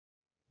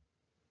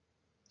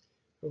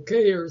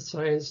Okay, Earth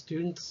Science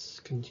students,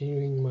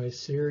 continuing my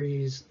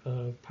series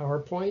of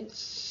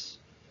PowerPoints.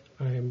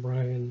 I am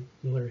Brian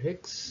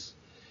Miller-Hicks.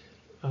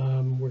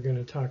 We're going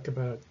to talk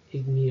about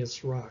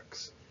igneous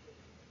rocks.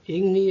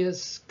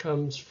 Igneous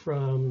comes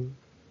from,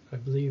 I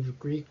believe, a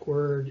Greek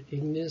word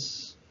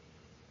ignis,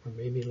 or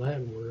maybe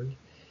Latin word,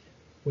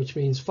 which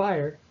means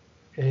fire.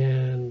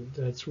 And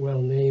that's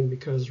well named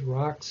because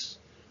rocks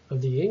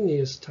of the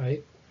igneous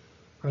type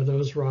are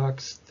those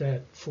rocks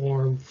that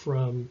form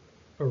from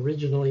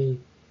originally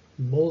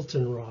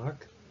molten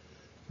rock,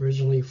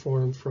 originally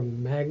formed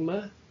from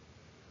magma,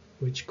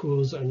 which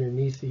cools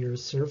underneath the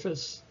Earth's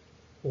surface,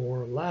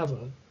 or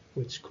lava,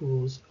 which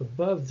cools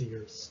above the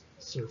Earth's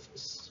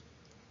surface.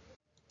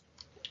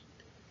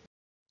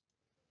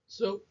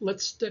 So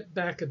let's step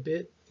back a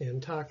bit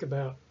and talk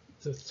about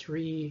the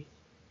three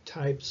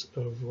types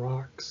of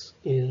rocks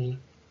in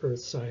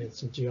earth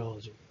science and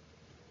geology.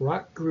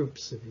 Rock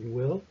groups, if you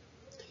will.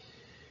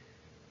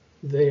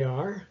 They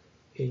are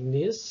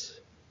igneous,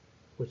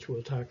 which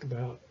we'll talk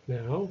about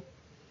now,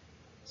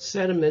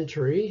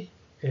 sedimentary,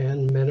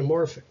 and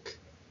metamorphic.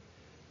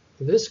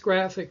 This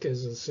graphic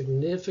is a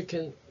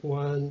significant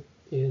one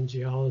in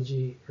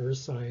geology, earth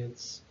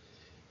science,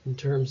 in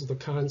terms of the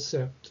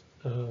concept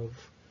of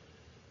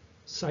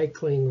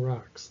cycling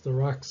rocks, the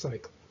rock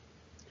cycle.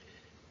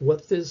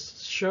 What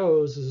this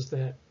shows is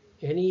that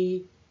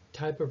any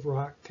type of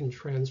rock can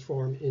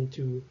transform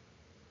into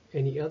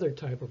any other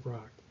type of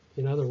rock.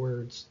 In other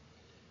words,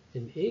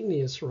 an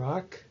igneous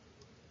rock,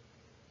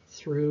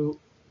 through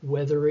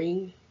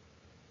weathering,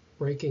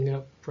 breaking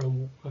up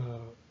from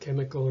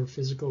chemical or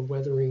physical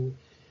weathering,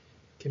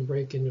 can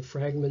break into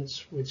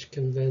fragments which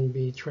can then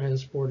be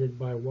transported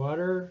by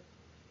water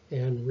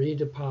and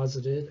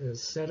redeposited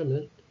as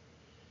sediment,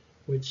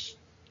 which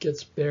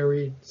gets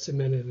buried,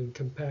 cemented, and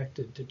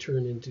compacted to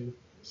turn into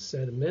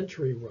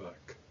sedimentary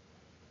rock,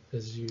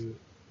 as you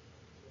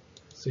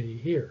see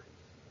here.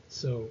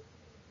 So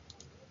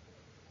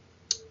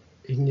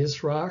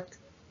igneous rock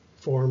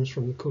forms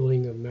from the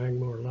cooling of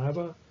magma or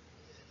lava,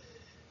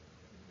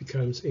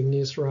 becomes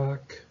igneous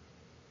rock,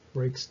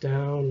 breaks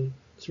down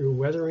through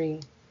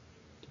weathering,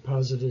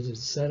 deposited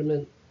as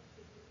sediment,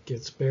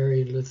 gets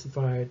buried,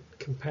 lithified,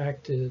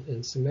 compacted,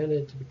 and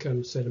cemented to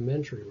become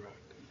sedimentary rock.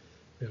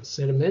 Now,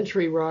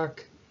 sedimentary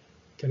rock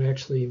can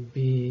actually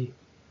be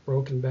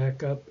broken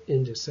back up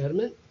into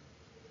sediment,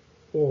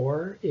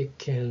 or it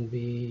can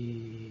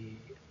be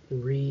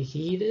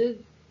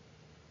reheated,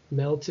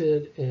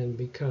 melted, and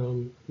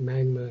become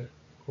magma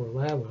or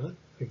lava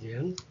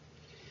again.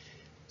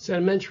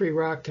 Sedimentary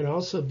rock can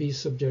also be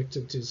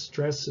subjected to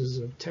stresses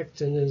of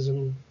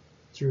tectonism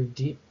through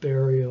deep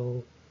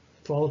burial,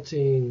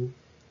 faulting,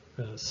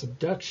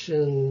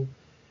 subduction,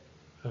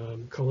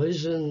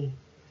 collision,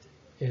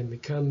 and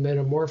become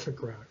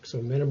metamorphic rock.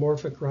 So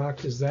metamorphic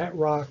rock is that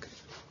rock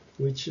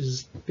which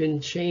has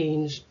been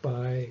changed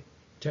by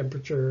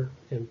temperature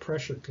and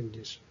pressure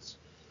conditions.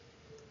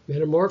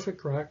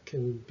 Metamorphic rock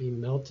can be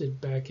melted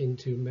back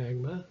into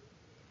magma,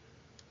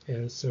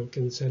 and so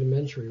can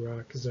sedimentary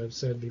rock, as I've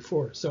said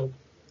before. So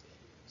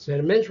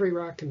sedimentary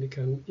rock can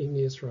become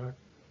igneous rock,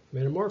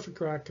 metamorphic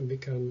rock can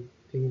become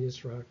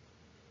igneous rock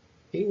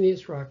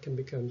can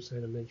become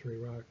sedimentary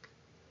rock.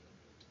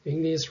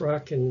 Igneous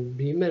rock can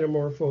be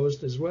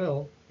metamorphosed as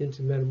well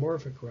into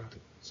metamorphic rock.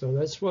 So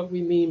that's what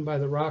we mean by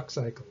the rock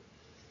cycle.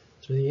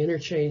 So the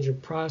interchange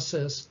of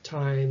process,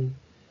 time,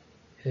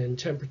 and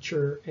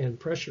temperature and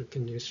pressure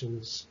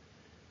conditions,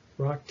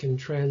 rock can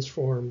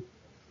transform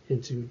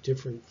into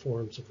different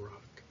forms of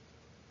rock.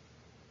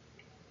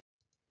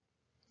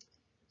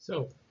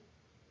 So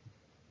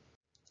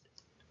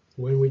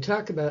when we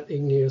talk about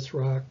igneous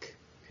rock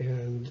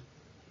and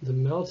the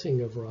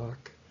melting of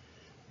rock,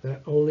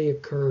 that only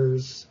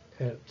occurs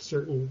at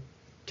certain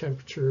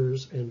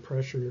temperatures and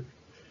pressure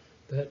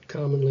that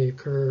commonly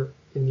occur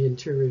in the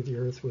interior of the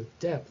Earth with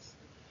depth.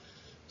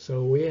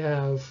 So we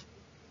have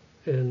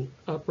an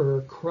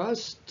upper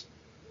crust,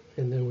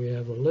 and then we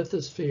have a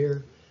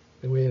lithosphere,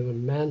 and we have a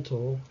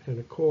mantle and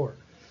a core.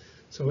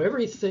 So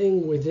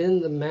everything within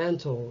the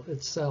mantle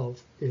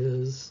itself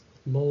is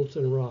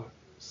molten rock,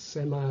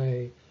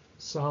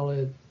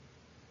 semi-solid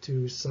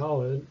to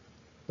solid,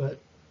 but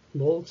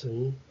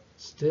molten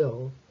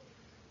still,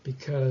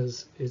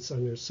 because it's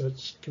under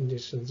such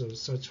conditions of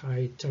such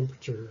high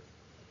temperature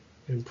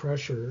and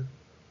pressure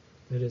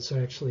that it's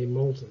actually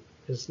molten.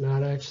 It's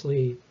not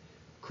actually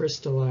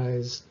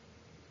crystallized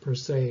per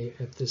se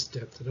at this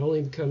depth. It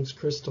only becomes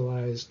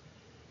crystallized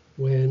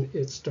when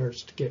it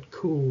starts to get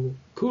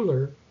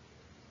cooler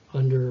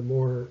under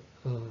more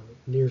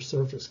near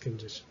surface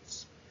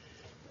conditions.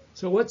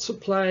 So what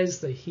supplies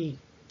the heat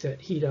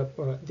that heat up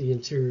the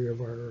interior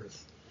of our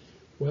Earth?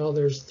 Well,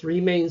 there's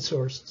three main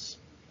sources.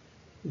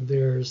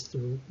 There's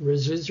the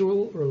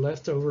residual or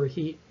leftover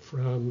heat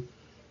from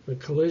the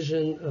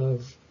collision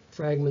of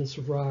fragments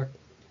of rock,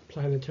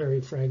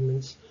 planetary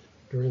fragments,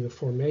 during the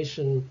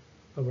formation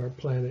of our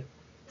planet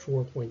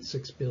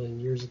 4.6 billion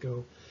years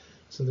ago.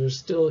 So there's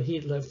still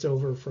heat left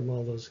over from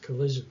all those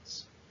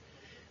collisions.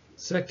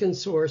 Second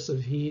source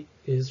of heat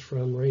is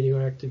from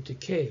radioactive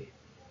decay.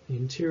 The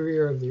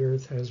interior of the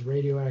Earth has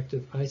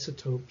radioactive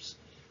isotopes.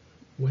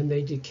 When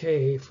they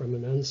decay from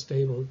an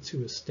unstable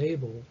to a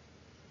stable,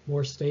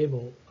 more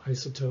stable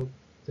isotope,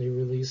 they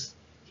release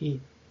heat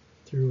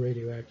through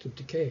radioactive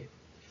decay.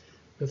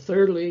 The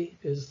thirdly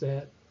is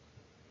that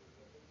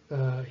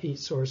heat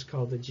source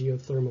called the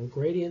geothermal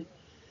gradient,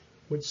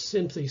 which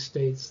simply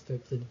states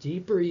that the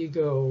deeper you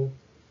go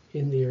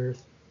in the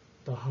Earth,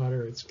 the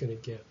hotter it's going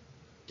to get.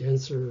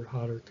 Denser,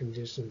 hotter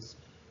conditions,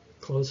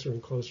 closer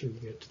and closer you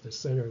get to the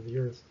center of the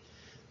Earth.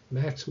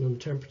 Maximum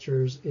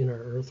temperatures in our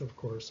Earth, of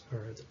course,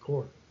 are at the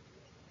core.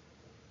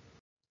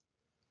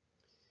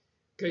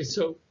 Okay,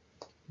 so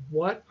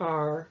what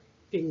are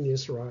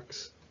igneous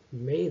rocks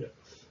made of?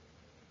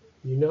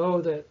 You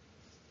know that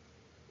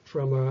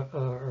from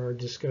our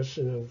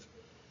discussion of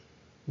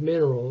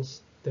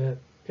minerals that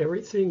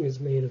everything is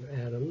made of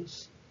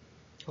atoms.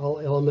 All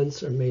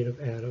elements are made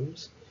of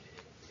atoms,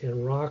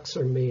 and rocks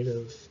are made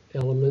of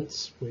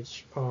elements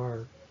which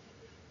are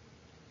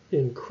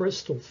in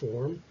crystal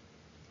form.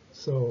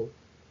 So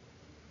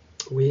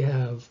we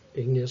have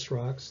igneous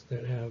rocks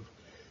that have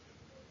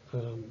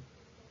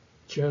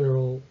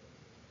general,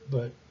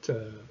 but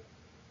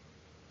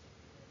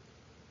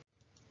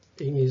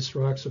igneous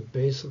rocks are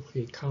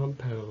basically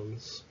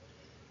compounds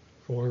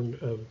formed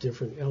of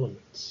different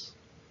elements.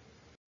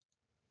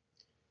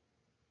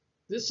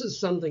 This is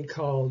something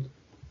called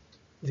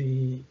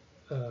the,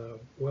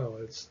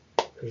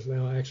 there's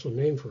now an actual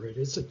name for it.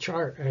 It's a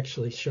chart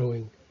actually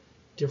showing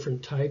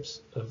different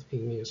types of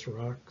igneous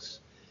rocks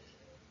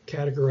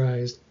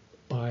categorized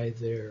by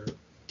their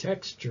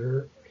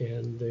texture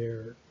and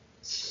their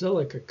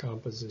silica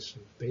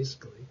composition,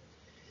 basically.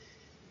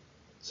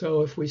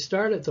 So if we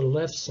start at the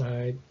left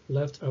side,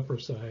 left upper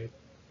side,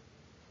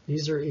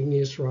 these are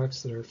igneous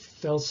rocks that are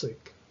felsic,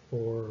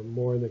 or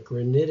more in the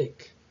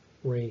granitic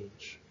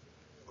range,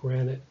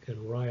 granite and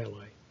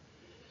rhyolite.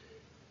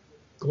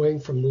 Going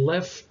from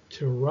left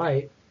to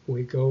right,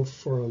 we go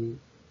from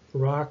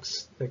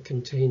rocks that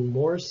contain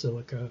more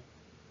silica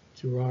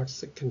to rocks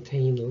that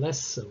contain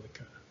less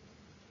silica.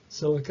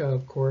 Silica,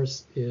 of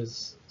course,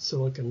 is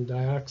silicon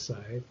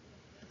dioxide,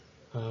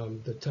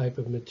 the type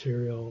of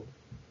material,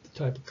 the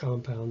type of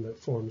compound that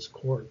forms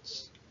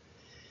quartz.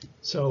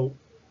 So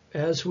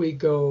as we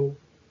go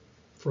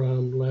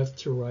from left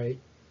to right,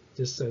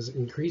 this says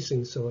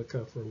increasing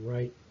silica from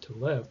right to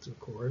left, of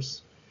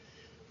course.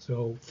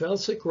 So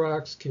felsic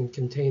rocks can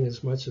contain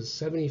as much as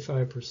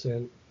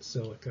 75%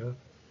 silica.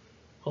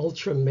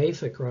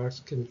 Ultramafic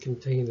rocks can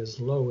contain as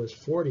low as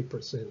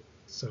 40%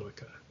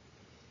 silica.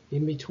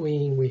 In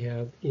between, we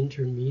have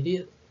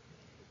intermediate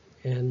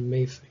and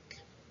mafic.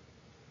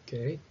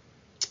 Okay.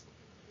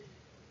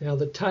 Now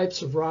the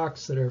types of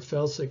rocks that are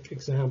felsic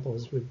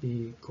examples would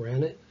be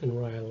granite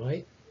and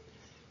rhyolite.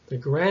 The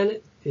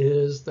granite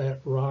is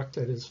that rock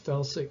that is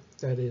felsic,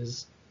 that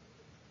is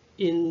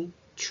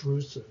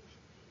intrusive,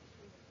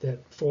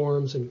 that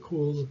forms and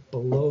cools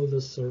below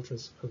the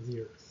surface of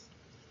the Earth.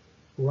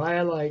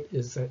 Rhyolite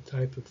is that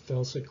type of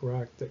felsic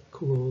rock that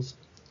cools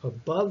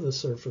above the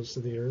surface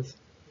of the Earth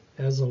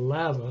as a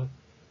lava,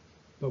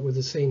 but with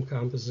the same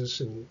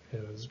composition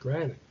as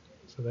granite.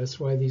 So that's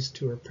why these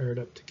two are paired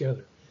up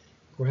together.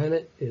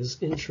 Granite is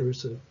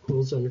intrusive,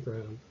 cools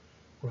underground.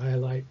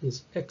 Rhyolite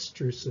is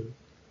extrusive,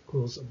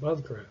 cools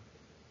above ground.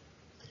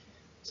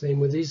 Same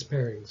with these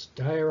pairings.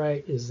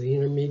 Diorite is the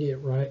intermediate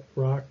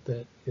rock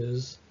that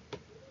is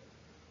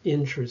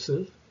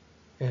intrusive,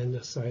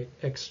 andesite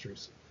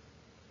extrusive.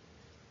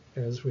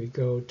 As we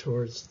go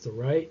towards the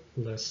right,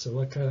 less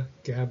silica.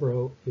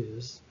 Gabbro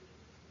is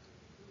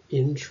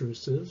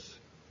intrusive.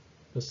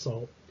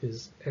 Basalt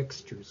is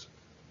extrusive.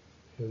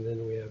 And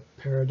then we have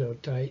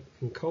peridotite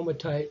and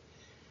comatite,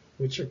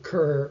 which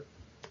occur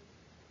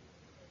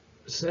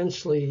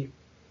essentially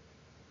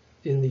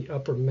in the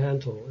upper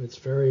mantle. It's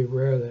very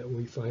rare that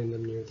we find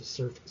them near the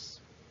surface.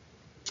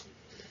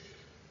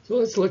 So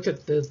let's look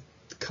at the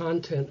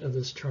content of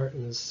this chart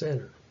in the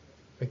center.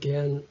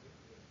 Again,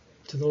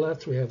 to the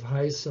left we have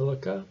high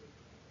silica,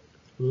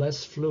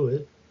 less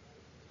fluid,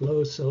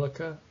 low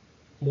silica,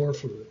 more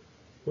fluid.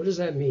 What does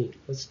that mean?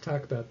 Let's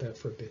talk about that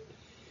for a bit.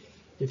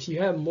 If you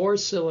have more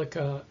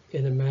silica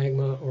in a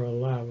magma or a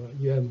lava,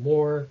 you have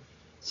more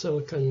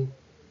silicon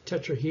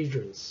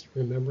tetrahedrons.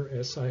 Remember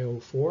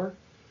SiO4?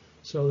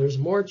 So there's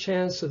more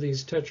chance of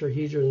these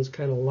tetrahedrons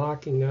kind of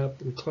locking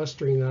up and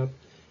clustering up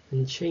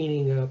and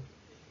chaining up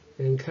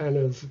and kind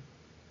of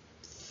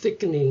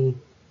thickening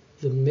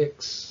the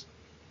mix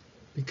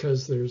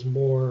because there's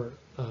more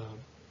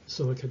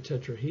silica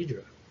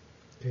tetrahedra.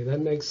 Okay, that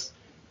makes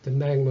the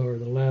magma or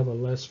the lava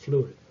less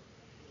fluid.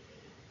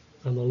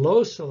 On the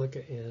low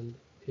silica end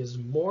is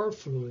more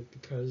fluid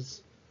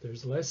because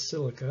there's less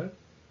silica,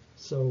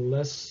 so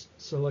less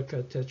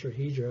silica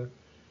tetrahedra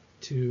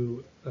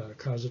to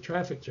cause a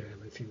traffic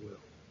jam, if you will.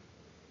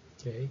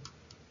 Okay.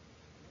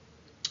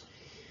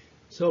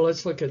 So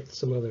let's look at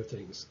some other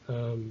things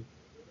on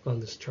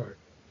this chart.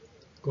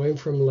 Going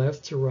from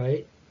left to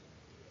right,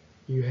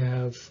 you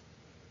have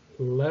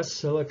less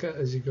silica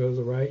as you go to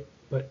the right,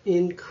 but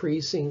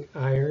increasing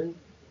iron,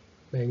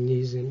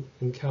 magnesium,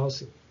 and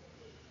calcium.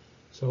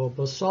 So a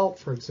basalt,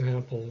 for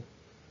example,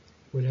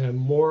 would have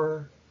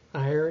more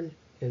iron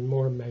and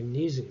more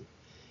magnesium.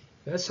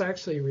 That's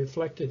actually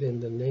reflected in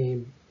the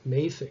name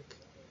mafic.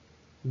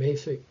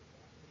 Mafic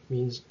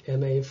means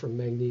Ma for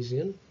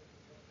magnesium,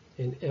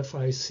 and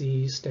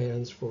FiC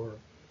stands for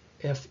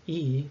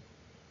Fe,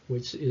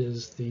 which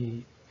is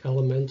the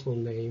elemental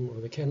name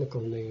or the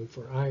chemical name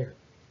for iron.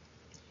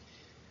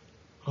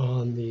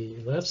 On the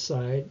left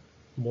side,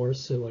 more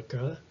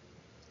silica,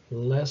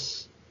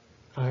 less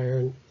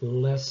iron,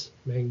 less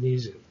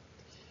magnesium.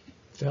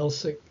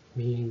 Felsic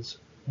means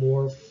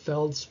more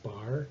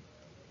feldspar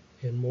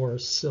and more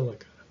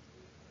silica.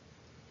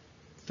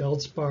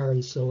 Feldspar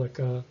and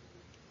silica,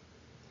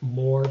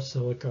 more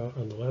silica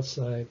on the left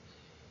side.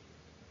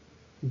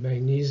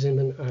 Magnesium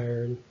and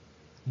iron,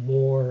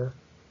 more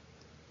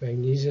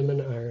magnesium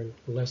and iron,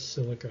 less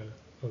silica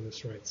on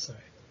this right side.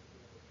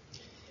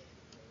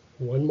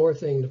 One more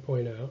thing to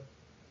point out,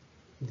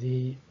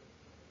 the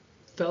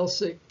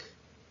felsic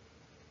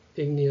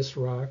igneous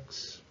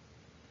rocks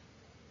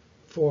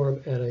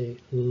form at a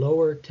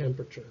lower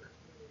temperature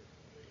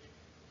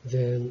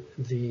than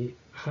the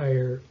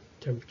higher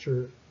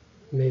temperature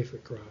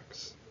mafic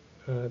rocks.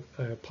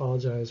 I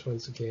apologize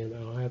once again.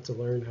 I'll have to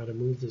learn how to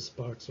move this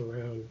box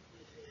around.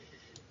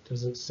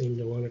 Doesn't seem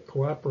to want to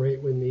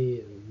cooperate with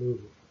me and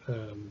move.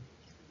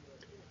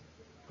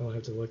 I'll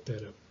have to look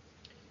that up.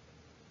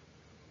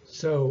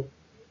 So,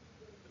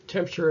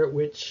 temperature at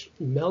which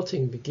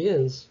melting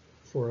begins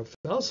for a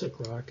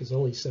felsic rock is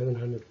only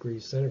 700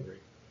 degrees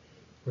centigrade,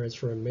 whereas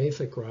for a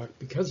mafic rock,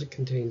 because it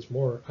contains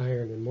more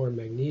iron and more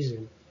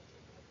magnesium,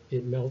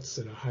 it melts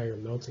at a higher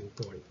melting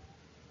point.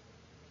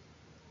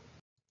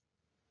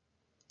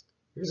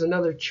 Here's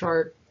another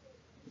chart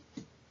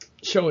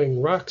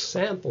showing rock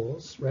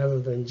samples rather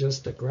than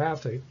just a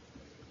graphic.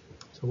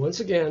 So once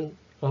again,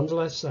 on the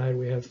left side,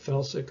 we have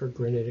felsic or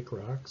granitic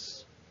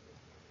rocks,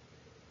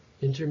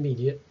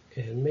 intermediate,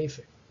 and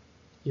mafic.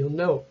 You'll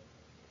note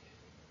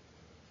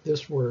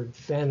this word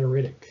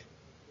phaneritic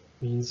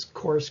means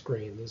coarse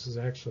grain. This is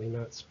actually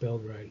not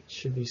spelled right. It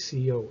should be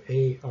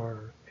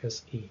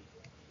C-O-A-R-S-E.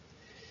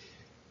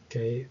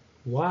 Okay,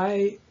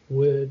 why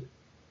would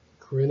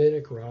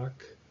granitic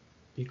rock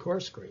be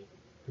coarse grain?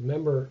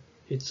 Remember,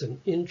 it's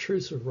an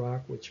intrusive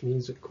rock, which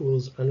means it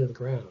cools under the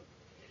ground.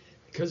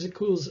 Because it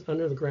cools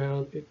under the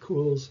ground, it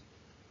cools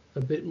a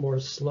bit more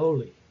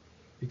slowly.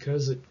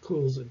 Because it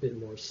cools a bit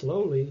more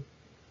slowly,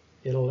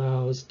 it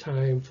allows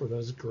time for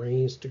those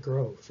grains to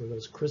grow, for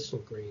those crystal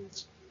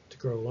grains to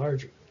grow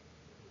larger.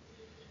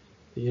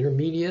 The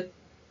intermediate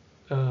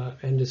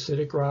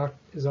andesitic rock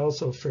is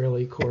also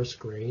fairly coarse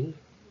grained.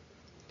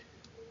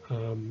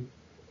 The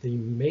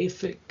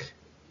mafic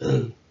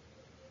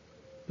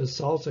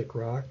basaltic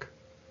rock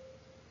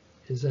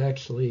is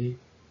actually,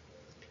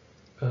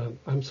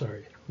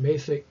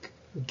 mafic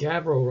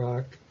gabbro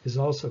rock is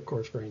also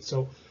coarse grained.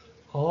 So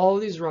all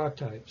these rock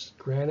types,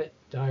 granite,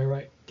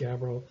 diorite,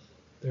 gabbro,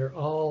 they're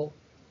all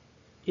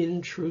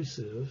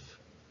intrusive,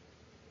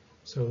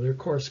 so they're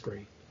coarse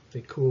grained.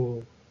 They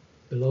cool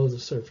below the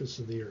surface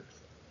of the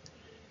earth.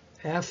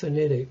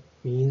 Aphanitic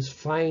means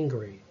fine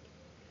grained.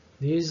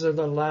 These are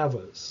the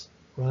lavas,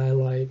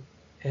 rhyolite,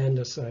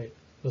 andesite,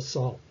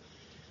 basalt.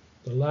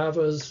 The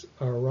lavas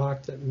are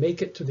rock that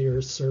make it to the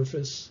Earth's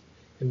surface,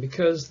 and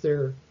because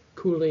they're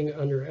cooling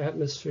under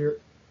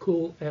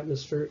cool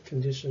atmospheric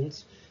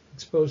conditions,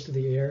 exposed to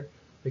the air,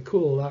 they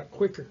cool a lot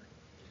quicker.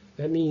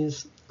 That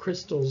means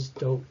crystals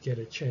don't get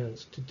a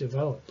chance to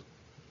develop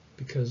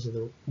because of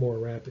the more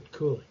rapid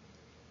cooling.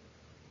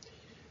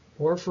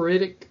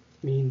 Porphyritic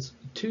means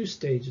 2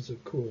 stages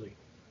of cooling.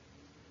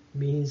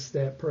 Means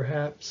that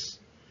perhaps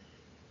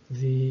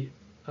the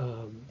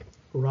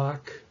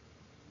rock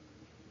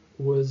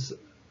was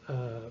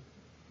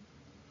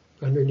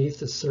underneath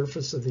the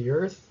surface of the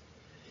earth,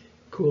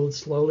 cooled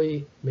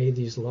slowly, made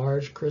these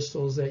large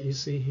crystals that you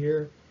see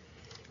here,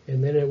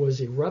 and then it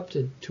was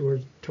erupted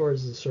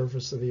towards the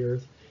surface of the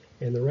earth,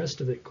 and the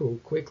rest of it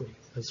cooled quickly.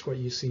 That's what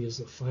you see as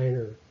the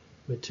finer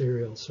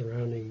material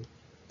surrounding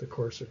the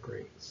coarser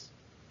grains.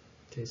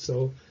 Okay,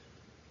 so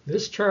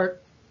this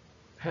chart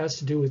has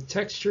to do with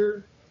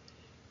texture,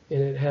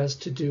 and it has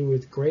to do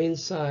with grain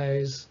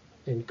size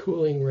and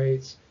cooling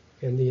rates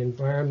and the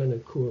environment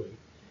of cooling.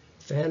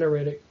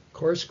 Phaneritic,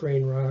 coarse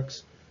grain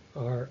rocks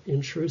are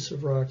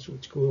intrusive rocks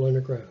which cool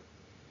underground.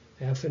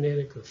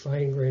 Aphanitic or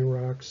fine grain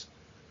rocks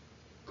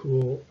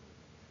cool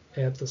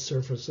at the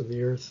surface of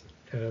the earth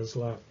as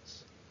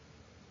lavas.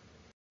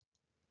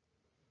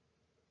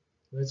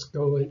 Let's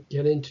go and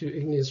get into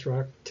igneous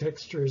rock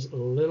textures a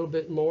little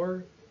bit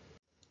more.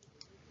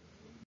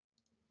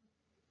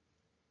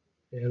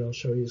 And I'll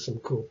show you some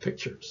cool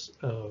pictures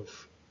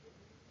of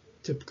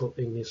typical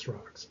igneous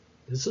rocks.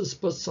 This is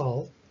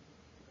basalt.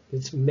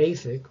 It's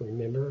mafic,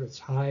 remember, it's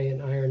high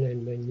in iron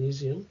and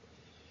magnesium.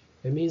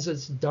 It means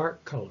it's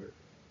dark colored.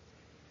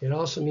 It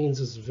also means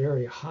it's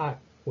very hot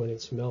when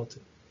it's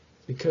melted.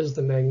 Because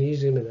the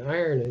magnesium and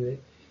iron in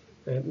it,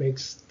 that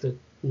makes the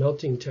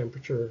melting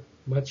temperature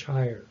much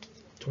higher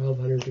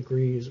 1200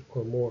 degrees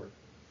or more.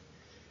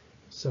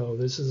 So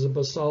this is a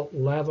basalt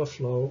lava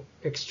flow,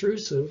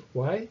 extrusive.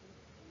 Why?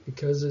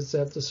 Because it's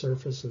at the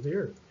surface of the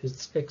earth.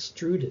 It's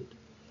extruded.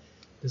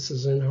 This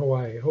is in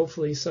Hawaii.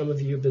 Hopefully some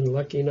of you have been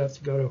lucky enough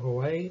to go to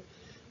Hawaii.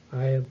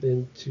 I have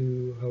been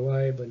to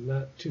Hawaii, but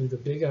not to the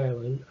Big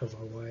Island of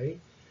Hawaii.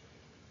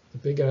 The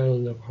Big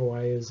Island of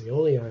Hawaii is the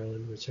only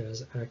island which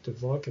has active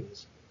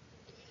volcanism.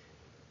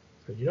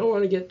 So you don't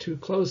want to get too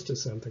close to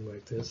something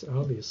like this.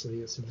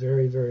 Obviously, it's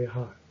very, very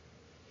hot.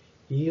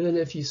 Even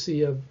if you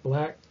see a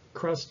black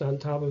crust on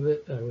top of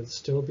it, I would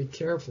still be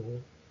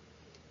careful,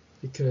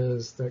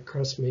 because that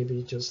crust may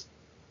be just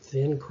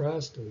thin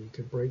crust and you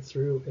could break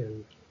through,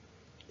 and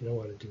you don't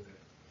want to do that.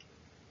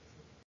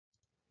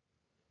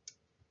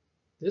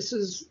 This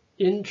is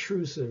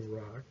intrusive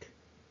rock,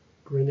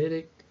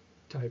 granitic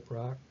type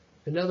rock.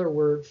 Another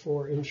word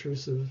for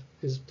intrusive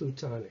is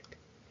plutonic.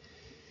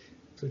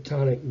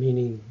 Plutonic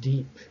meaning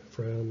deep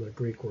from the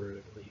Greek word,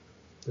 I believe.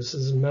 This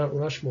is Mount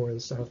Rushmore in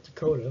South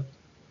Dakota.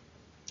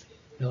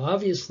 Now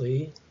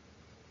obviously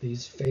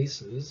these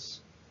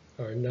faces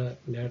are not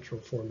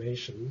natural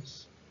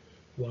formations.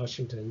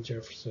 Washington,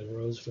 Jefferson,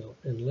 Roosevelt,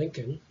 and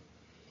Lincoln.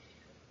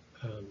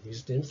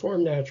 These didn't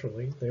form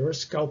naturally. They were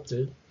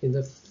sculpted in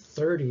the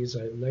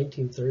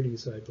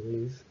 1930s, I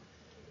believe,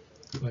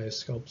 by a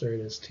sculptor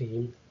and his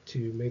team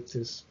to make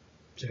this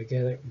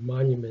gigantic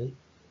monument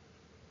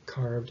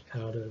carved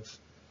out of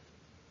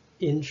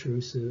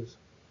intrusive,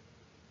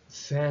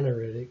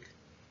 phaneritic,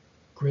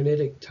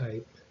 granitic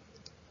type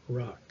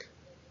rock.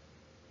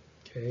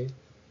 Okay.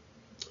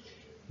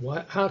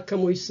 How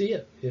come we see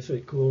it if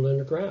it cooled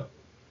underground?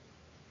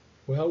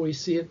 Well, we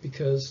see it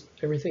because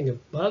everything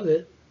above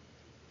it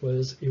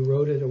was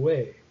eroded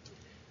away.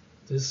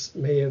 This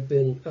may have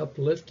been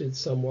uplifted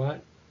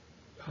somewhat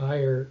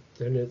higher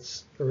than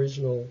its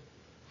original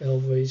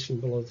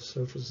elevation below the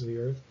surface of the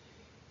earth,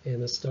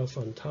 and the stuff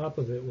on top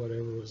of it,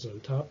 whatever was on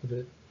top of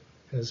it,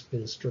 has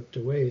been stripped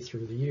away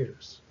through the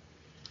years.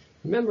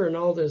 Remember, in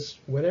all this,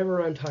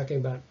 whenever I'm talking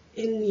about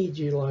any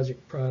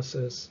geologic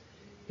process,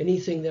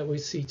 anything that we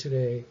see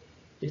today,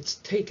 it's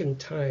taken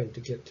time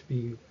to get to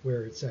be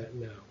where it's at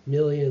now.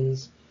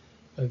 Millions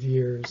of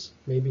years,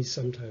 maybe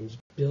sometimes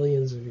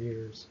billions of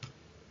years,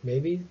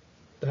 maybe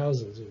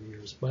thousands of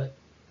years, but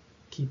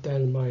keep that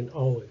in mind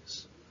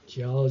always.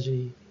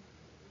 Geology,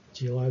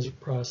 geologic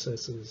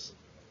processes,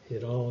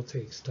 it all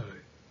takes time.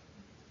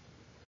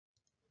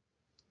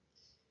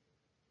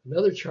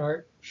 Another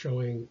chart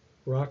showing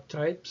rock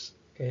types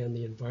and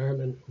the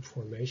environment of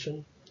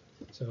formation.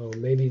 So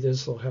maybe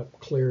this will help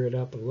clear it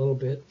up a little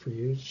bit for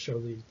you to show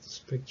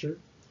this picture.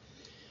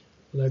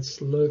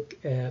 Let's look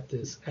at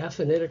this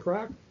aphanitic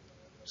rock.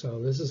 So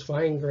this is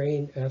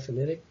fine-grained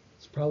aphanitic.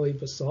 It's probably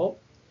basalt.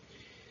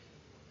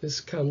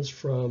 This comes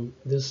from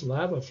this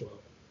lava flow,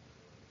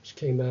 which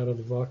came out of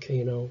the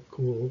volcano,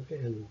 cooled,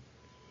 and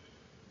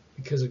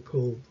because it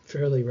cooled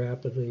fairly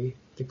rapidly,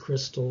 the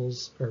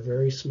crystals are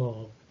very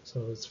small,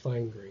 so it's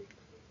fine-grained.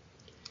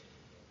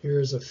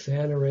 Here's a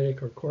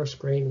phaneritic or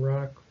coarse-grained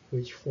rock,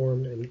 which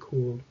formed and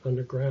cooled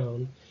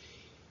underground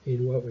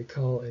in what we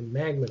call a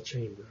magma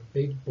chamber, a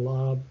big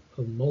blob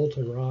of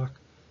molten rock,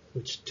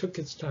 which took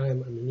its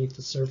time underneath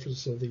the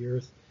surface of the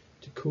earth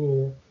to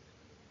cool,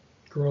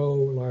 grow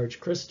large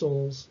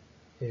crystals,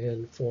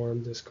 and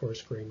form this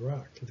coarse-grained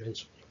rock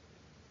eventually.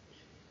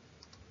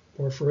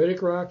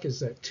 Porphyritic rock is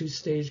that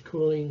two-stage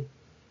cooling,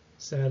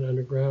 sat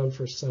underground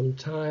for some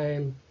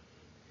time,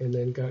 and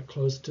then got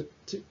close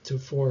to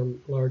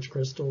form large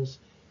crystals,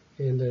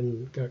 and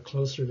then got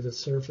closer to the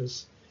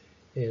surface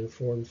and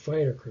formed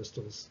finer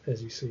crystals,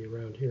 as you see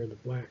around here in the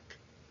black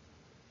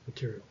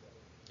material.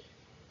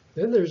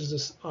 Then there's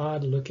this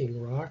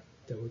odd-looking rock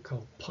that we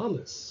call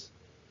pumice.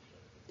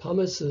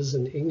 Pumice is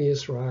an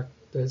igneous rock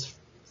that's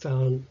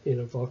found in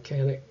a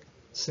volcanic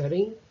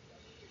setting.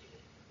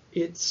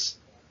 It's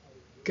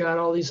got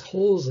all these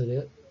holes in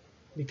it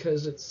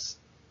because it's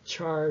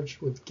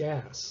charged with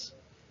gas.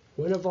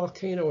 When a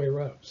volcano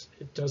erupts,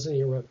 it doesn't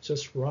erupt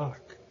just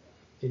rock.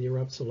 It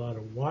erupts a lot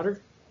of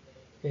water,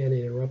 and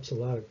it erupts a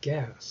lot of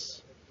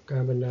gas,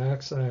 carbon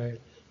dioxide,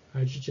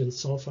 hydrogen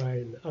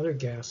sulfide, and other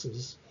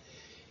gases.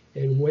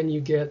 And when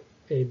you get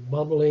a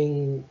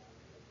bubbling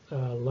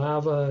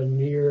lava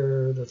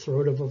near the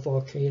throat of a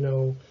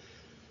volcano,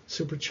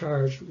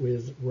 supercharged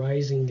with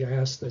rising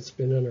gas that's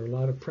been under a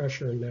lot of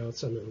pressure, and now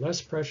it's under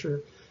less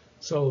pressure.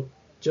 So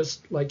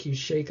just like you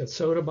shake a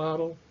soda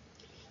bottle,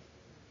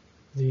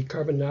 the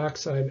carbon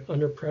dioxide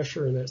under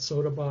pressure in that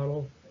soda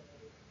bottle,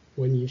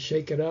 when you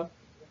shake it up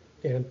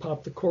and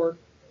pop the cork,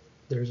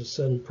 there's a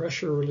sudden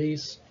pressure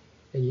release,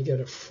 and you get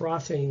a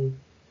frothing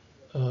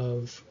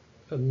of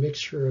a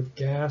mixture of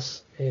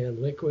gas and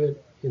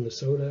liquid in the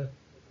soda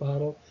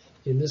bottle.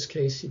 In this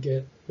case, you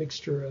get a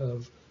mixture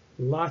of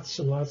lots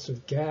and lots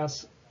of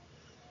gas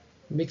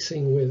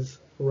mixing with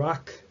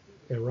rock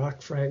and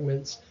rock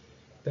fragments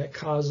that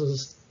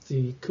causes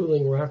the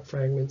cooling rock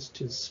fragments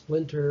to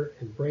splinter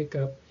and break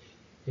up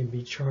and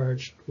be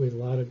charged with a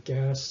lot of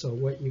gas. So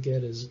what you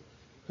get is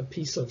a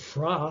piece of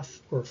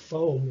froth, or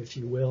foam, if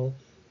you will,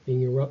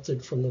 being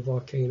erupted from the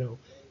volcano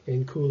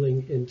and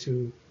cooling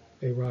into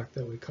a rock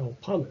that we call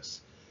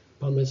pumice.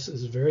 Pumice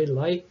is very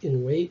light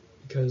in weight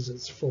because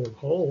it's full of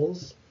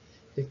holes.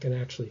 It can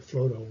actually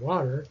float on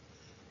water,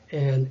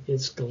 and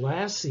its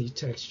glassy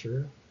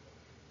texture,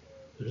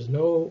 there's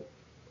no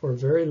or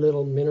very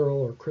little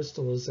mineral or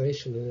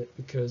crystallization in it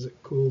because it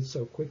cooled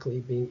so quickly,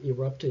 being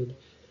erupted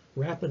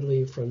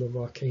rapidly from the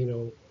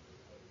volcano,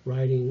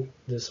 riding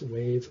this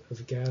wave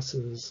of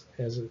gases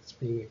as it's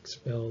being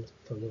expelled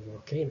from the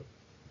volcano.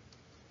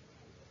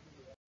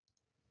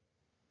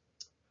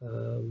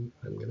 I'm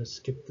going to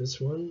skip this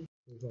one.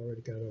 We've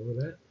already gone over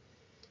that.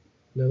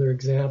 Another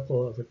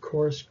example of a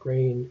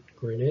coarse-grained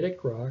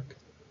granitic rock.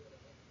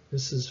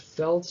 This is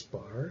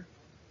feldspar,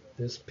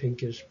 this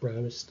pinkish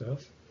brownish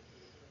stuff.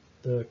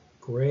 The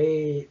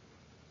gray,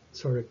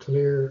 sort of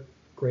clear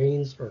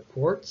grains are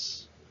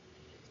quartz,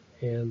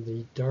 and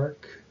the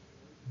dark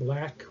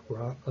black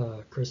rock,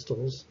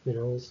 crystals,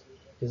 minerals,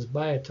 is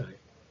biotite.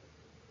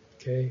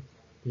 Okay,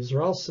 these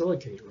are all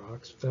silicate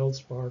rocks.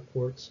 Feldspar,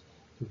 quartz,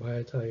 and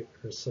biotite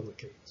are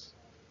silicates.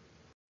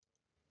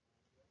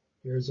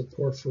 Here's a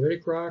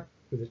porphyritic rock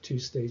with a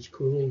two-stage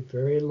cooling,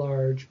 very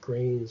large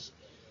grains,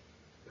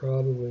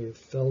 probably of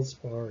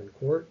feldspar and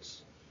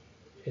quartz,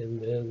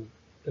 and then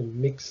a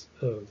mix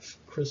of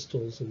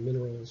crystals and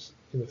minerals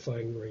in a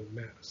fine-grained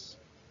mass.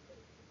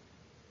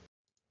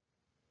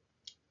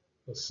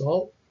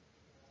 Basalt,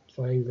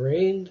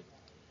 fine-grained. You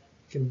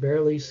can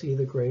barely see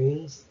the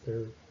grains.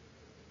 They're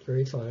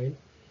very fine.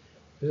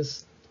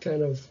 This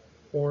kind of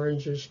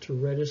orangish to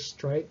reddish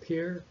stripe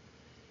here.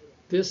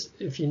 This,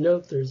 if you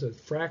note, there's a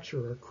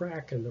fracture or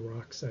crack in the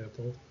rock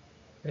sample.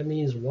 That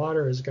means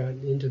water has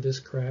gotten into this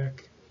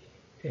crack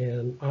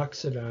and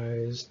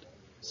oxidized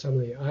some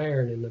of the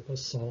iron in the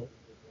basalt.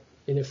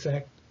 In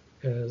effect,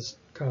 has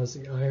caused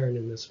the iron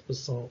in this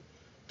basalt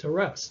to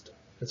rust.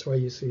 That's why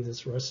you see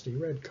this rusty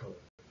red color.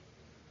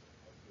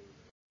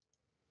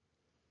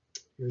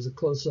 Here's a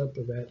close-up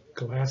of that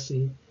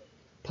glassy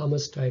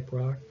pumice-type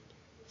rock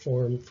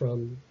formed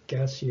from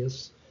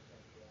gaseous,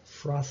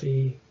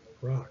 frothy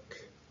rock.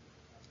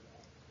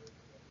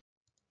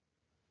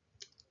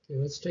 Okay,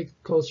 let's take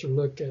a closer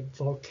look at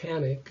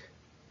volcanic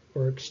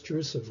or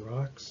extrusive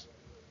rocks.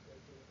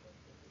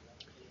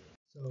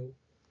 So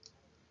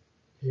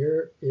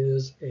here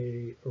is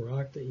a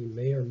rock that you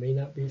may or may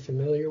not be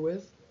familiar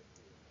with.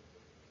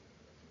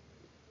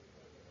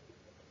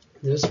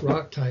 This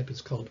rock type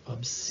is called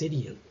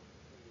obsidian.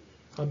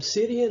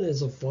 Obsidian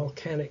is a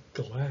volcanic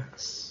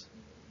glass.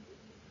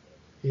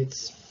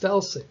 It's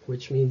felsic,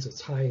 which means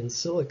it's high in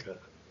silica.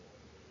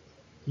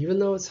 Even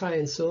though it's high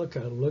in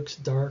silica, it looks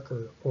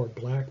darker or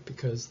black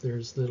because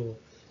there's little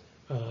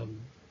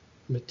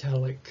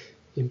metallic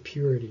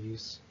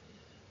impurities,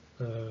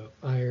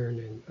 iron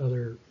and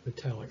other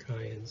metallic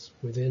ions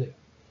within it.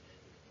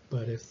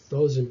 But if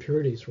those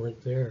impurities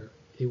weren't there,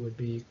 it would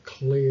be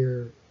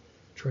clear,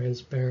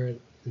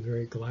 transparent, and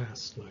very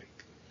glass-like.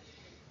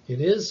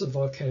 It is a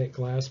volcanic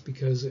glass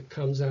because it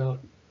comes out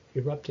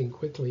erupting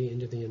quickly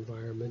into the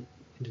environment,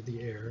 into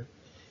the air,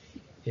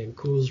 and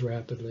cools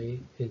rapidly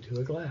into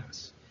a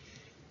glass.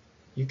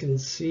 You can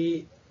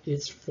see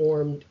it's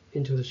formed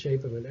into the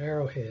shape of an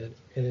arrowhead,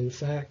 and in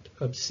fact,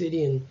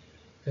 obsidian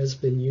has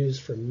been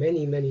used for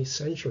many, many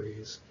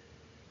centuries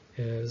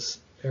as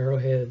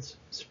arrowheads,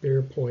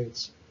 spear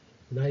points,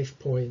 knife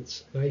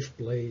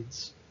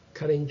blades,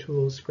 cutting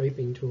tools,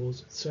 scraping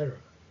tools, etc.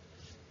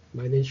 It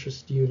might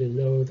interest you to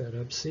know that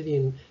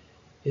obsidian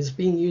is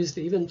being used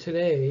even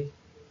today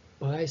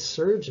by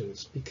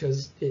surgeons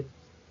because it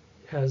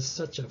has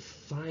such a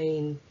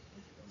fine,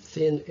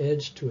 thin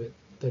edge to it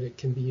that it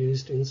can be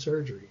used in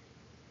surgery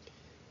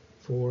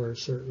for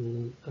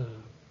certain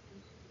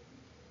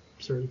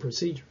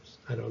procedures.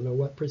 I don't know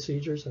what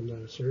procedures, I'm not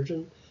a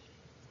surgeon,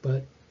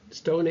 but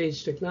Stone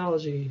Age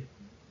technology,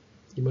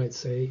 you might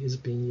say, is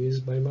being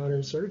used by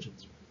modern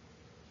surgeons.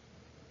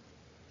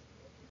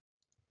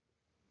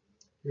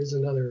 Here's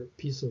another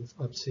piece of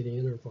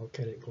obsidian or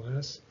volcanic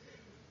glass.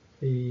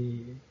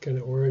 The kind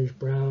of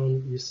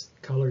orange-brown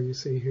color you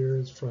see here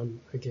is from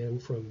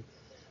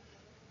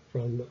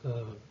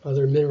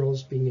other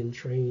minerals being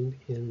entrained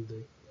in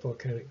the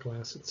volcanic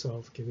glass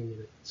itself, giving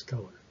it its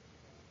color.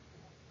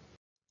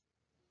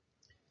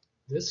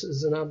 This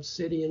is an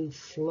obsidian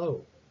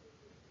flow.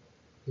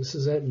 This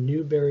is at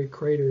Newberry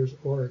Craters,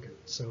 Oregon.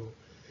 So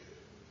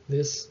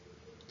this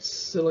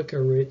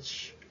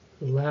silica-rich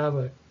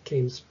lava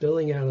came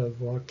spilling out of a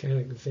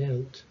volcanic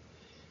vent,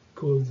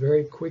 cooled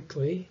very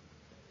quickly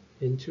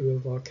into a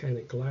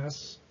volcanic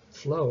glass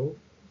flow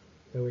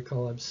that we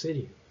call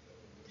obsidian.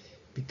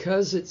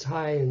 Because it's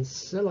high in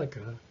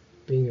silica,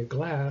 being a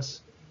glass,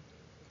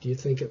 do you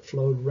think it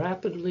flowed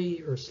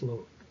rapidly or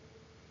slowly?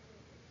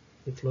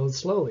 It flowed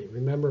slowly.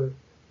 Remember,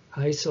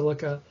 high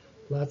silica,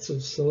 lots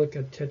of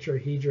silica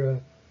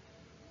tetrahedra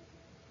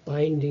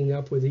binding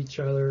up with each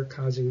other,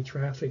 causing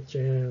traffic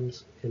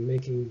jams and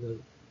making the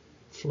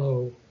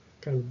flow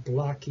kind of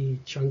blocky,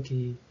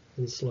 chunky,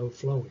 and slow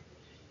flowing.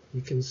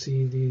 You can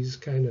see these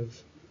kind of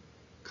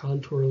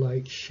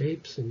contour-like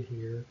shapes in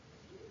here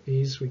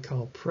These we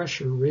call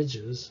pressure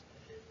ridges,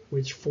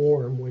 which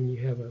form when you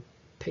have a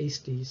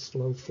pasty,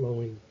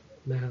 slow-flowing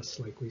mass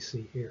like we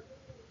see here.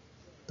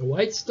 The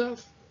white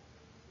stuff,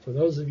 for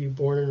those of you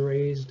born and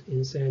raised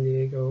in San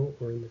Diego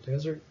or in the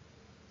desert,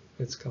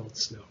 it's called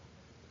snow.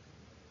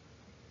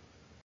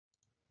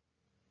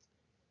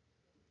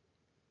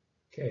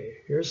 Okay,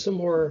 here's some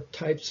more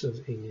types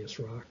of igneous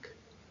rock.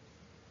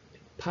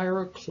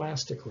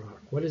 Pyroclastic rock.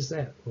 What is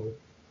that? Well,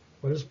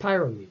 what does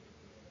pyro mean?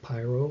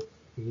 Pyro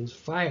means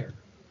fire.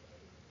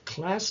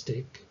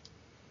 Clastic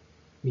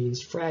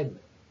means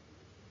fragment.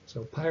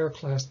 So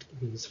pyroclastic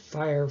means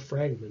fire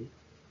fragment.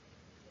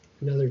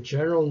 Another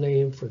general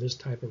name for this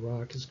type of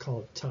rock is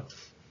called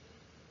tuff.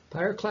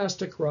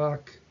 Pyroclastic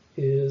rock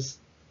is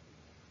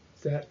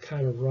that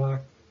kind of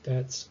rock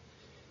that's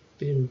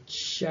been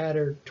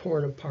shattered,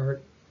 torn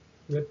apart,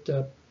 ripped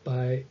up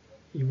by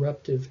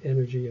eruptive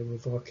energy of a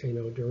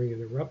volcano during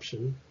an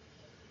eruption.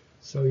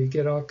 So you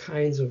get all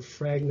kinds of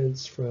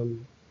fragments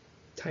from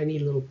tiny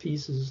little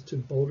pieces to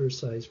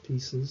boulder-sized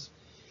pieces.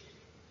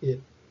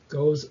 It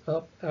goes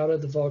up out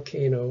of the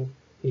volcano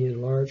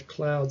in large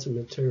clouds of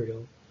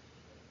material,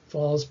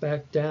 falls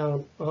back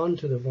down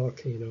onto the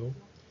volcano,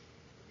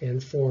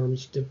 and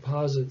forms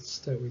deposits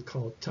that we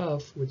call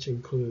tuff, which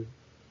include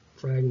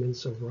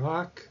fragments of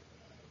rock,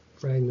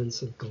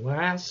 fragments of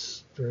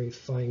glass, very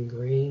fine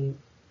grain,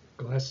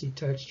 glassy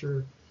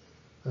texture,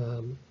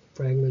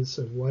 fragments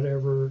of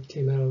whatever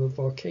came out of the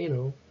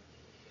volcano,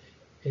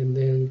 and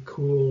then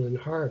cool and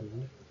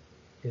hardened.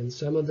 And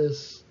some of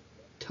this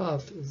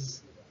tuff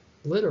is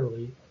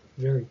literally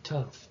very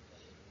tough.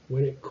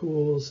 When it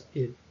cools,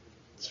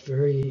 it's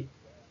very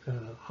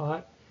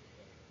hot,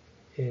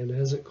 and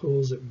as it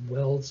cools, it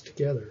welds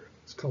together.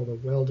 It's called a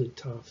welded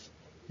tuff,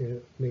 and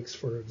it makes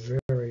for a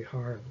very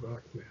hard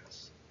rock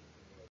mass.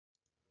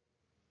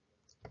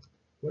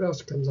 What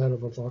else comes out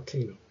of a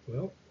volcano?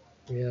 Well,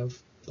 we have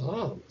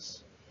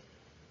bombs.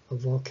 A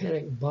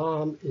volcanic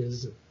bomb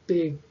is a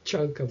big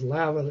chunk of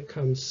lava that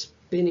comes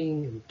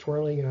spinning and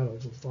twirling out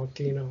of a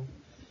volcano.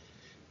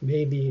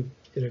 Maybe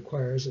it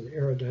acquires an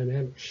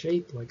aerodynamic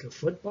shape like a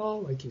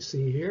football, like you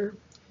see here.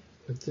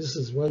 But this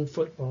is one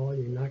football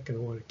you're not going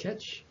to want to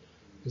catch.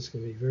 It's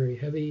going to be very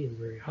heavy and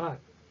very hot.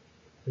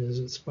 And as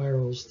it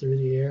spirals through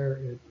the air,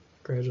 it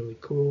gradually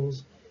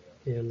cools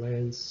and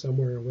lands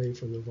somewhere away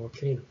from the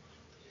volcano.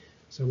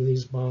 Some of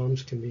these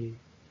bombs can be,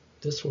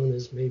 this one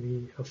is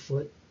maybe a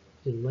foot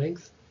in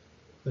length,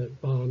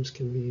 but bombs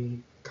can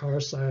be car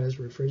size,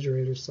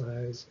 refrigerator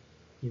size,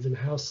 even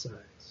house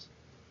size.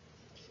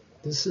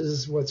 This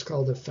is what's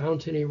called a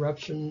fountain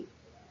eruption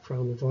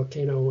from a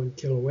volcano in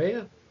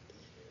Kilauea.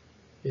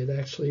 It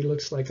actually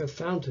looks like a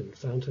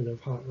fountain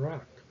of hot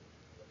rock.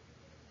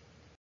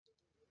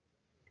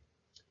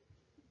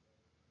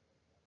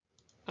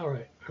 All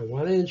right, I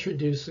want to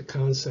introduce a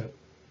concept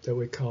that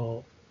we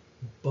call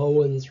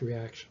Bowen's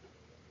reaction,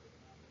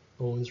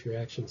 Bowen's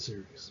reaction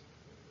series.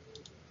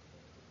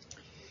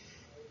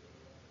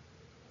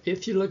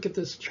 If you look at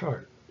this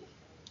chart,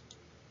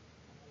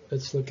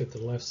 let's look at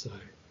the left side.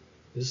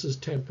 This is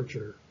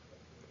temperature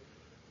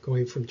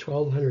going from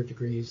 1200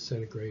 degrees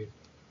centigrade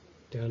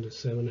down to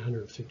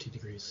 750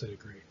 degrees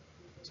centigrade.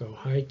 So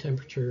high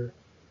temperature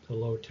to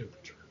low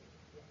temperature.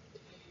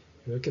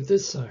 You look at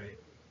this side,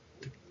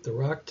 the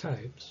rock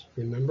types,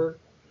 remember,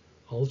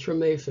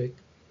 ultramafic,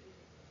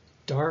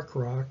 dark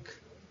rock,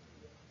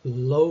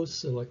 low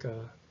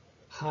silica,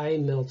 high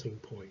melting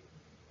point.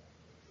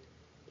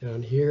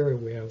 Down here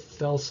we have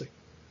felsic,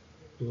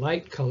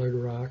 light colored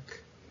rock,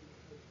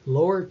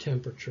 lower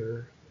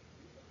temperature,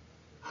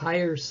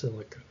 higher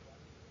silica.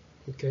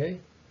 Okay?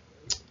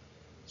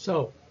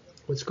 So,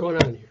 what's going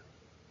on here?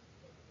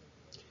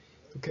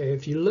 Okay,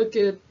 if you look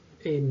at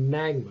a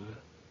magma,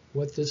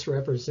 what this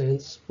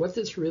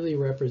really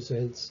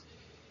represents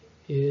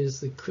is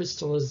the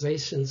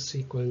crystallization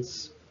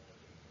sequence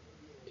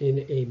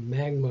in a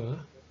magma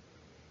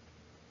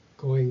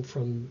going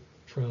from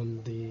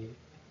the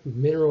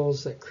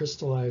minerals that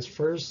crystallize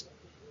first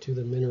to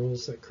the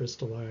minerals that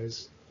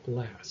crystallize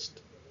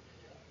last.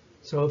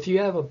 So if you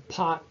have a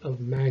pot of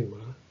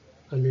magma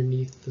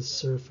underneath the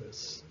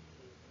surface,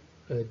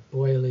 a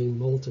boiling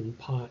molten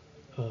pot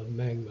of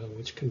magma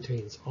which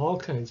contains all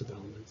kinds of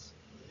elements,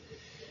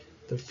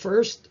 the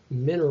first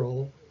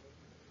mineral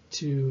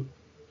to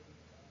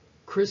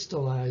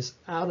crystallize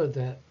out of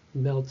that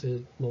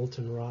melted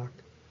molten rock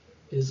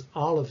is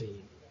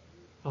olivine.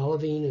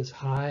 Olivine is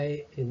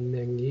high in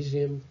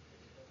magnesium,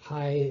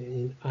 high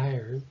in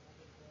iron,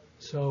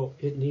 so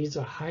it needs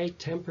a high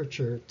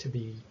temperature to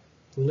be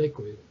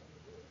liquid.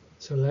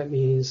 So that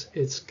means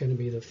it's going to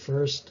be the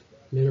first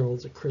mineral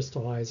to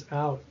crystallize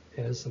out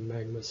as the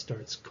magma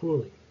starts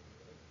cooling.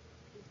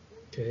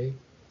 Okay.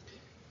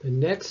 The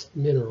next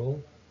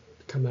mineral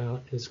to come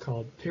out is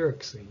called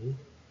pyroxene,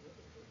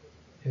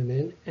 and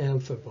then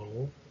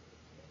amphibole,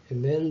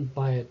 and then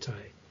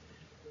biotite.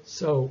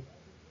 So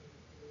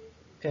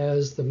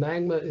as the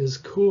magma is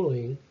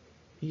cooling,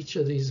 each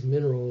of these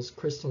minerals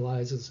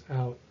crystallizes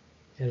out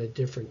at a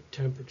different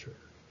temperature.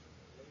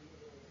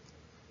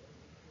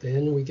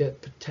 Then we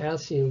get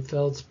potassium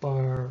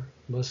feldspar,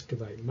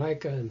 muscovite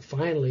mica, and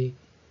finally,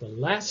 the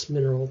last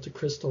mineral to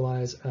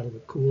crystallize out of a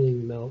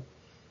cooling melt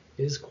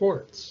is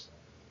quartz.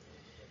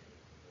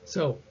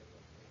 So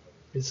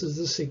this is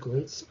the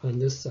sequence on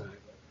this side.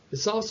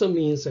 This also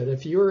means that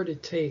if you were to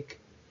take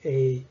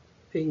a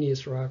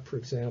igneous rock, for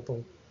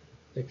example,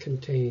 that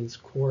contains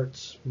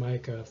quartz,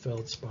 mica,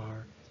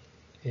 feldspar,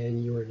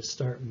 and you were to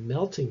start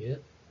melting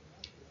it,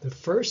 the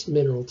first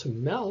mineral to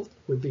melt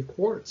would be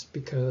quartz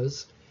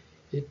because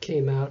it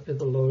came out at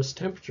the lowest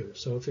temperature.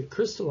 So if it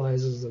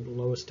crystallizes at the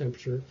lowest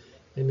temperature,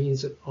 that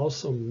means it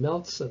also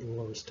melts at the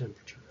lowest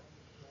temperature.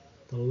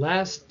 The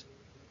last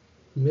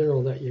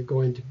mineral that you're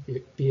going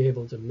to be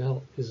able to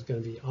melt is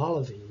going to be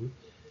olivine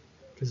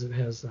because it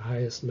has the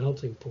highest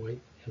melting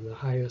point and the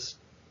highest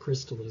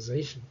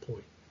crystallization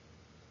point.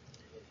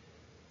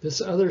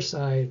 This other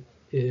side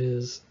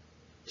is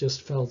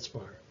just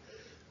feldspar.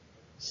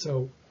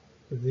 So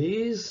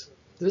this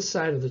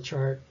side of the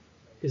chart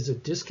is a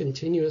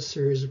discontinuous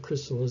series of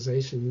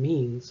crystallization,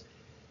 means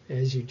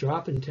as you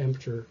drop in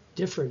temperature,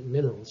 different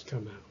minerals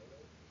come out.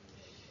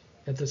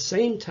 At the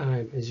same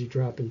time as you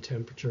drop in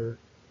temperature,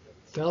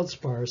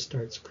 feldspar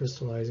starts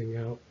crystallizing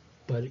out,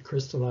 but it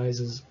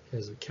crystallizes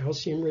as a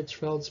calcium-rich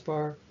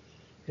feldspar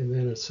and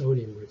then a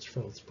sodium-rich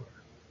feldspar.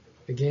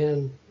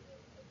 Again,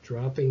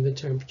 dropping the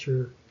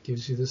temperature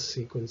gives you the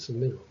sequence of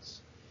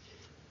minerals.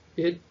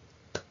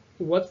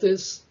 What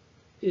this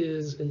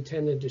is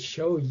intended to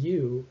show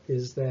you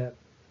is that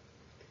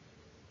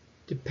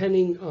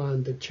depending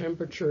on the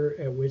temperature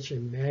at which a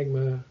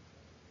magma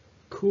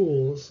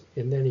cools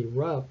and then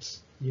erupts,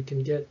 you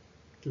can get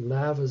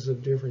lavas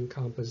of different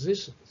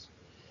compositions.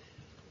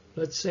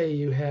 Let's say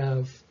you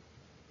have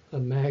a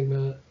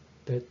magma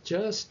that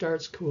just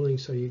starts cooling,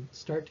 so you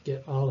start to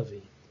get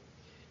olivine.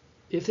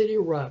 If it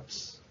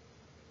erupts,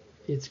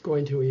 it's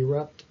going to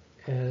erupt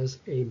as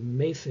a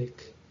mafic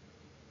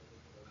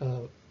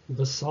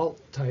basalt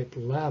type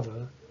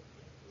lava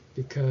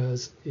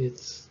because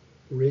it's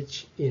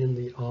rich in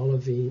the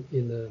olivine,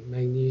 in the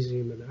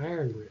magnesium and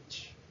iron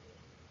rich.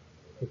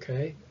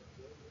 Okay?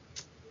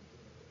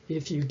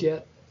 If you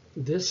get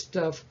this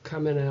stuff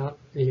coming out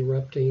and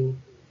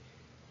erupting,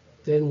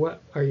 then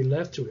what are you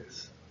left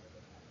with?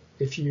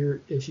 If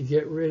you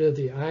get rid of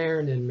the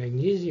iron and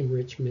magnesium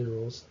rich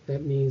minerals,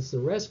 that means the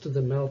rest of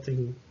the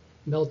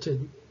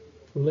melted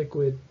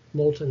liquid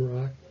molten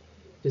rock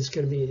is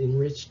going to be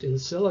enriched in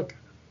silica.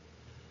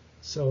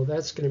 So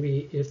that's going to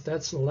be, if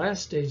that's the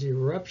last stage of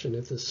eruption,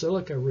 if the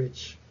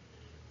silica-rich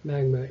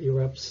magma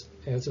erupts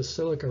as a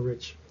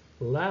silica-rich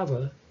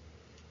lava,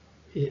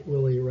 it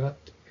will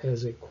erupt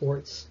as a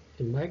quartz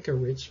and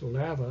mica-rich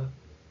lava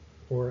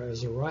or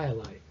as a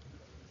rhyolite.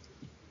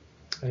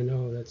 I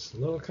know that's a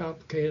little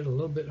complicated, a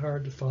little bit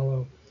hard to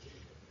follow,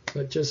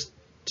 but just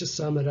to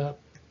sum it up,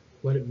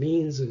 what it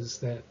means is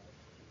that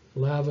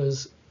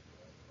lavas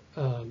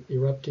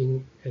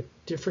erupting at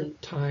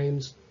different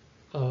times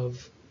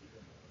of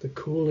the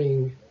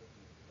cooling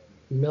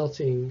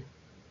melting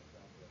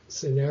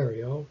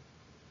scenario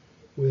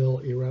will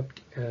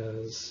erupt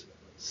as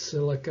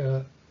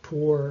silica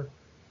poor,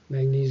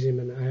 magnesium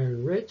and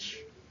iron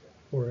rich,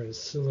 or as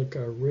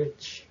silica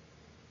rich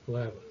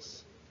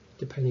lavas,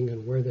 depending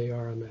on where they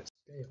are on that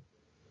scale.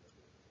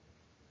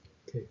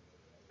 Okay,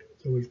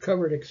 so we've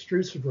covered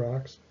extrusive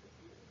rocks.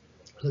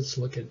 Let's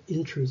look at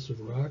intrusive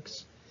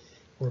rocks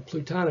or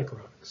plutonic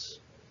rocks.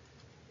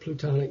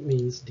 Plutonic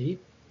means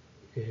deep,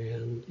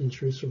 and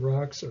intrusive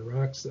rocks are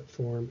rocks that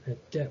form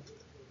at depth.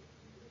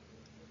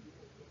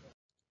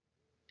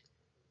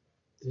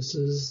 This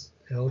is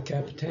El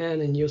Capitan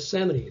in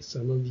Yosemite.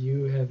 Some of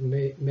you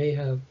may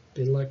have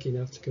been lucky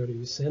enough to go to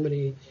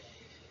Yosemite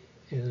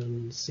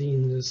and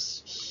seen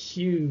this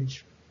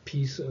huge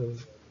piece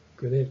of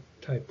granite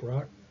type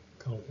rock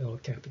called El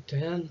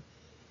Capitan.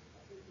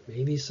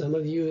 Maybe some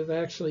of you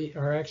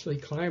are actually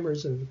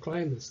climbers and have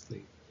climbed this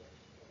thing.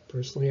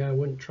 Personally, I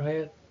wouldn't try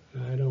it.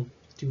 I don't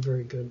do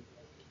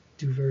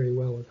very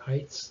well with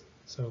heights,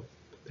 so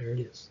there it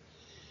is.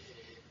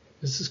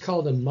 This is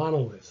called a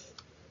monolith.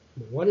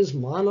 What does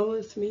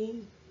monolith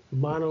mean?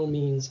 Mono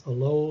means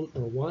alone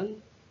or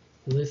one.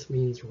 Lith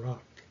means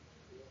rock.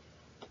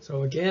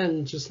 So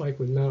again, just like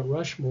with Mount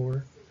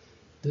Rushmore,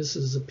 this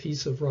is a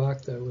piece of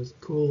rock that was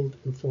cooled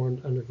and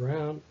formed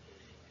underground,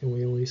 and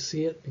we only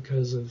see it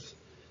because of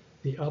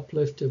the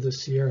uplift of the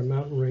Sierra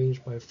Mountain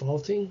Range by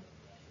faulting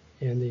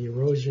and the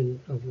erosion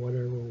of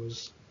whatever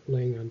was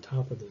laying on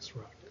top of this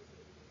rock.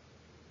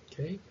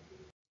 Okay?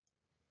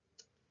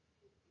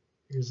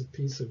 Here's a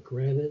piece of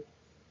granite.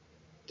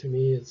 To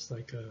me, it's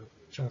like a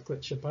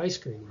chocolate chip ice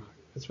cream rock.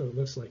 That's what it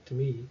looks like to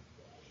me.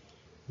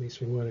 Makes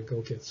me want to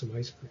go get some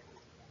ice cream.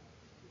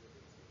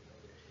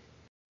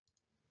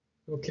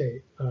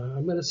 Okay,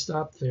 I'm going to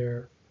stop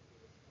there.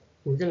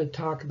 We're going to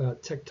talk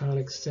about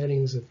tectonic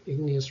settings of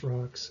igneous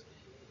rocks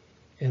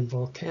and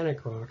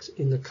volcanic rocks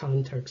in the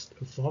context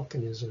of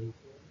volcanism,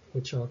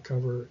 which I'll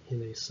cover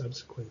in a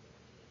subsequent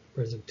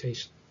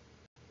presentation.